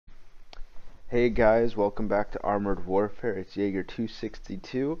Hey guys, welcome back to Armored Warfare. It's Jaeger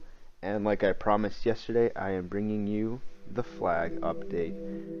 262, and like I promised yesterday, I am bringing you the flag update.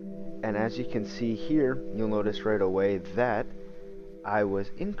 And as you can see here, you'll notice right away that I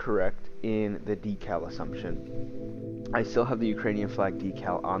was incorrect in the decal assumption. I still have the Ukrainian flag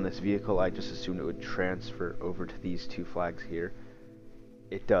decal on this vehicle. I just assumed it would transfer over to these two flags here.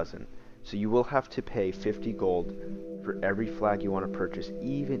 It doesn't. So you will have to pay 50 gold for every flag you want to purchase,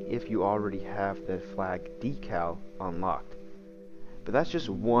 even if you already have the flag decal unlocked. But that's just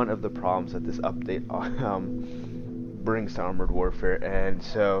one of the problems that this update brings to Armored Warfare, and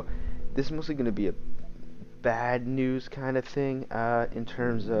so this is mostly going to be a bad news kind of thing in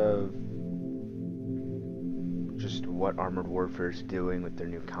terms of just what Armored Warfare is doing with their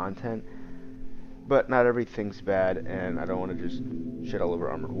new content. But not everything's bad, and I don't want to just shit all over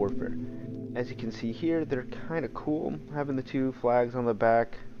Armored Warfare. As you can see here, they're kind of cool, having the two flags on the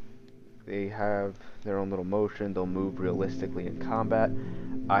back. They have their own little motion, they'll move realistically in combat.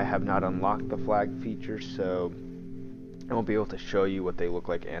 I have not unlocked the flag feature, so I won't be able to show you what they look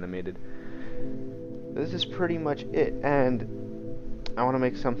like animated. This is pretty much it, and I want to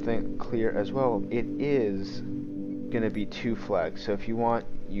make something clear as well. It is going to be two flags, so if you want,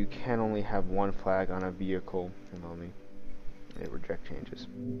 you can only have one flag on a vehicle. Let me reject changes.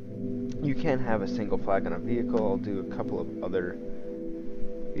 You can have a single flag on a vehicle. I'll do a couple of other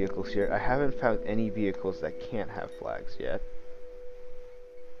vehicles here. I haven't found any vehicles that can't have flags yet.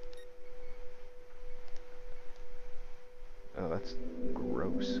 Oh, that's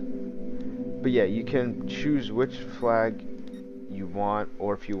gross. But yeah, you can choose which flag you want,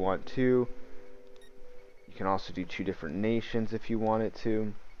 or if you want to, you can also do two different nations if you want it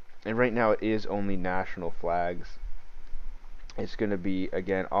to. And right now it is only national flags. It's going to be,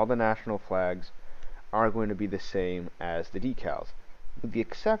 again, all the national flags are going to be the same as the decals. With the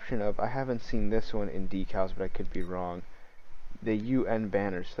exception of, I haven't seen this one in decals, but I could be wrong, the UN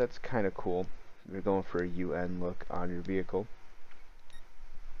banners. So that's kind of cool. You're going for a UN look on your vehicle.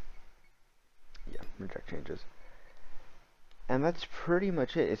 Yeah, reject changes. And that's pretty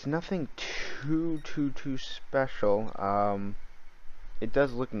much it. It's nothing too special. It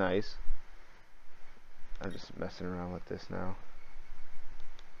does look nice. I'm just messing around with this now.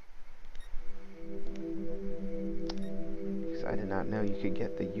 Because I did not know you could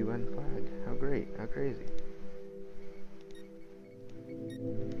get the UN flag. How great, how crazy.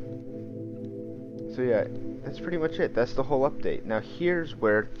 So yeah, that's pretty much it. That's the whole update. Now here's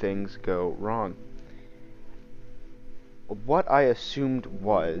where things go wrong. What I assumed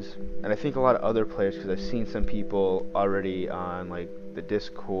was, and I think a lot of other players, because I've seen some people already on like the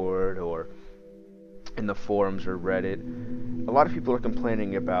Discord or in the forums or Reddit, a lot of people are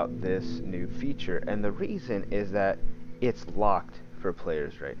complaining about this new feature, and the reason is that it's locked for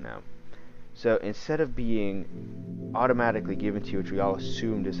players right now. So instead of being automatically given to you, which we all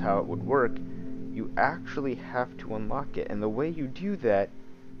assumed is how it would work, you actually have to unlock it. And the way you do that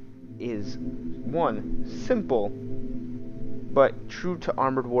is, one, simple, but true to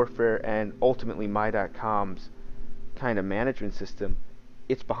Armored Warfare and ultimately My.com's kind of management system.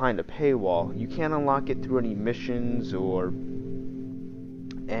 It's behind a paywall. You can't unlock it through any missions or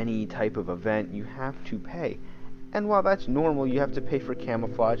any type of event. You have to pay. And while that's normal, you have to pay for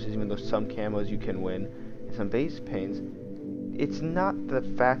camouflages, even though some camos you can win, and some base paints. It's not the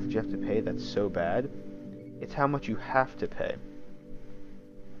fact that you have to pay that's so bad. It's how much you have to pay.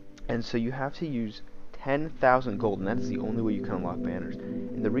 And so you have to use 10,000 gold, and that's the only way you can unlock banners.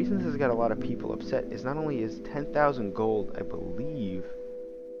 And the reason this has got a lot of people upset is not only is 10,000 gold, I believe,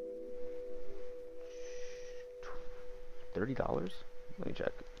 $30? Let me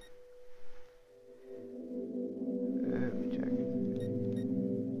check.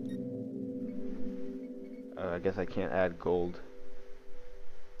 I guess I can't add gold.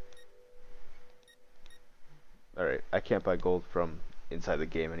 Alright, I can't buy gold from inside the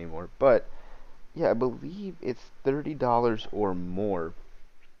game anymore. But, yeah, I believe it's $30 or more.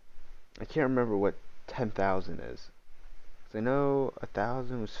 I can't remember what 10,000 is. 'Cause I know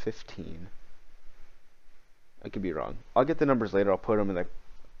 1,000 was 15. I could be wrong. I'll get the numbers later. I'll put them in the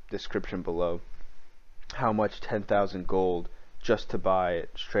description below. How much 10,000 gold just to buy it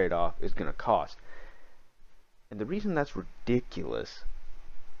straight off is going to cost. And the reason that's ridiculous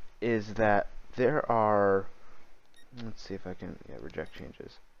is that there are, let's see if I can, reject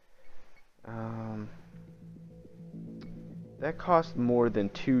changes. That costs more than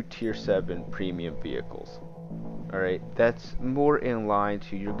 2 tier 7 premium vehicles. Alright, that's more in line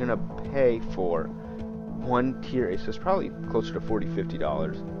to, you're going to pay for one tier 8, so it's probably closer to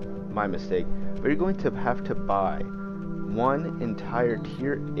 $40–50, my mistake, but you're going to have to buy one entire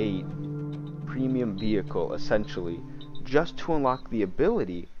tier 8 premium vehicle, essentially, just to unlock the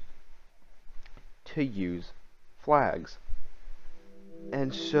ability to use flags.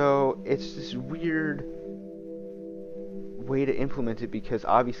 And so it's this weird way to implement it, because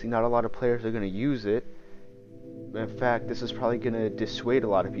obviously not a lot of players are going to use it. In fact, this is probably going to dissuade a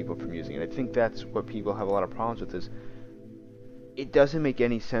lot of people from using it. I think that's what people have a lot of problems with, is it doesn't make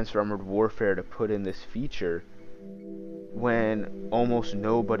any sense for Armored Warfare to put in this feature when almost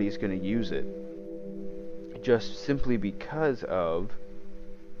nobody's going to use it, just simply because of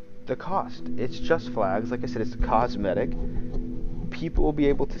the cost. It's just flags. Like I said, it's cosmetic. People will be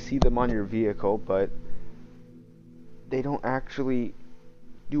able to see them on your vehicle, but they don't actually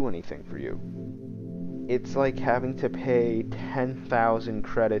do anything for you. It's like having to pay 10,000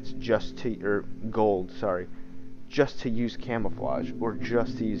 credits or gold, sorry, just to use camouflage or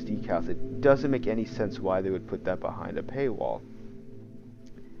just to use decals. It doesn't make any sense why they would put that behind a paywall.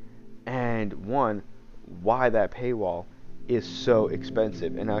 And one, why that paywall is so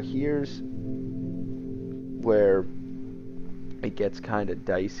expensive. And now here's where it gets kind of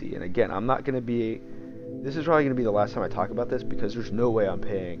dicey. And again, this is probably going to be the last time I talk about this, because there's no way I'm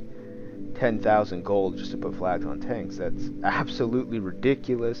paying 10,000 gold just to put flags on tanks. That's absolutely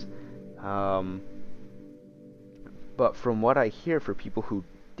ridiculous. But from what I hear, for people who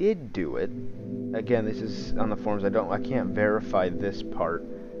did do it, again, this is on the forums. I can't verify this part,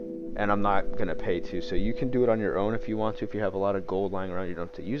 and I'm not gonna pay to. So you can do it on your own if you want to. If you have a lot of gold lying around you don't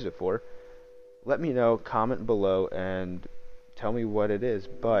have to use it for, let me know. Comment below and tell me what it is.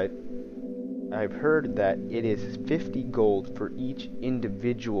 But I've heard that it is 50 gold for each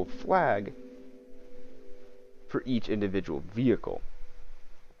individual flag for each individual vehicle.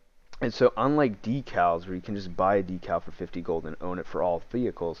 And so unlike decals, where you can just buy a decal for 50 gold and own it for all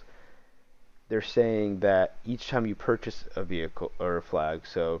vehicles, they're saying that each time you purchase a vehicle or a flag,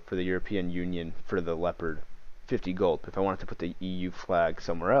 so for the European Union, for the Leopard, 50 gold. But if I wanted to put the EU flag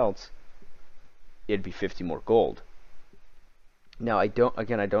somewhere else, it'd be 50 more gold. Now, I don't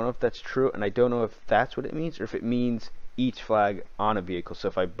know if that's true, and I don't know if that's what it means, or if it means each flag on a vehicle. So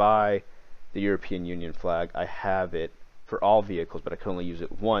if I buy the European Union flag, I have it for all vehicles, but I can only use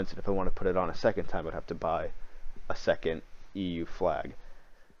it once, and if I want to put it on a second time, I'd have to buy a second EU flag.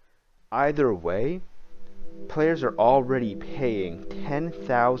 Either way, players are already paying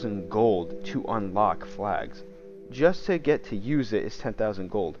 10,000 gold to unlock flags. Just to get to use it is 10,000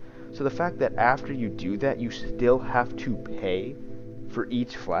 gold. So the fact that after you do that, you still have to pay for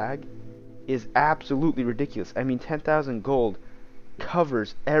each flag is absolutely ridiculous. I mean, 10,000 gold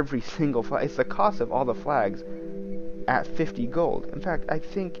covers every single flag. It's the cost of all the flags at 50 gold. In fact, I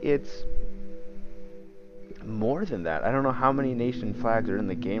think it's more than that. I don't know how many nation flags are in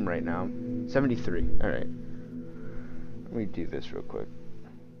the game right now. 73. Alright. Let me do this real quick.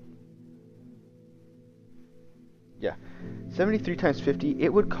 Yeah. 73 times 50,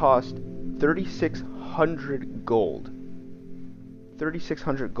 it would cost 3,600 gold.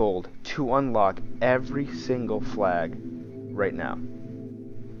 3,600 gold to unlock every single flag right now.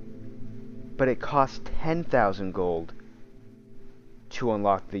 But it costs 10,000 gold to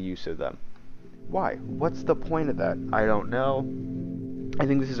unlock the use of them. Why? What's the point of that? I don't know. I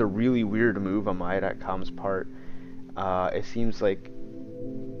think this is a really weird move on Maya.com's part. It seems like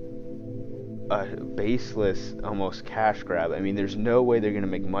a baseless, almost cash grab. I mean, there's no way they're going to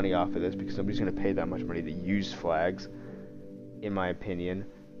make money off of this, because nobody's going to pay that much money to use flags, in my opinion.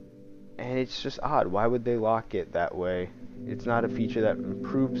 And it's just odd. Why would they lock it that way? It's not a feature that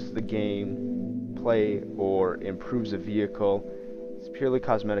improves the game play or improves a vehicle. It's purely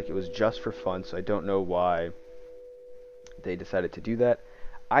cosmetic. It was just for fun, so I don't know why they decided to do that.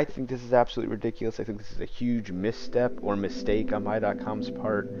 I think this is absolutely ridiculous. I think this is a huge misstep or mistake on My.com's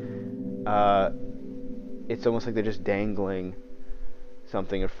part. It's almost like they're just dangling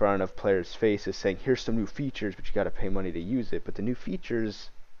something in front of players' faces, saying, here's some new features, but you got to pay money to use it. But the new features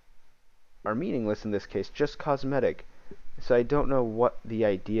are meaningless in this case, just cosmetic. So I don't know what the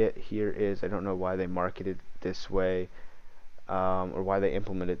idea here is. I don't know why they marketed this way, or why they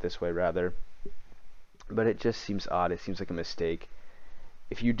implemented this way, rather. But it just seems odd. It seems like a mistake.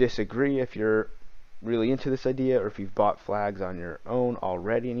 If you disagree, if you're really into this idea, or if you've bought flags on your own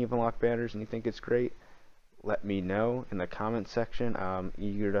already and you've unlocked banners and you think it's great, let me know in the comment section. I'm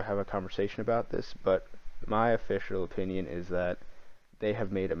eager to have a conversation about this, but my official opinion is that they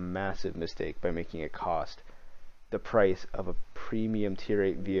have made a massive mistake by making it cost the price of a premium tier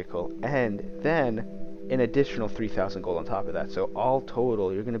 8 vehicle, and then an additional 3,000 gold on top of that. So all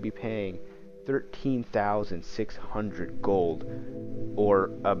total, you're going to be paying 13,600 gold, or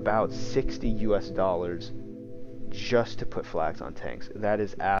about $60 US, just to put flags on tanks. That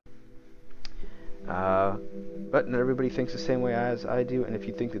is But not everybody thinks the same way as I do, and if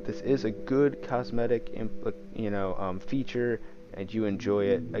you think that this is a good cosmetic, feature, and you enjoy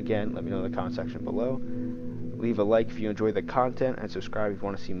it, again, let me know in the comment section below. Leave a like if you enjoy the content, and subscribe if you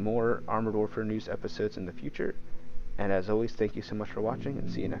want to see more Armored Warfare news episodes in the future. And as always, thank you so much for watching,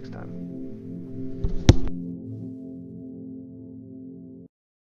 and see you next time.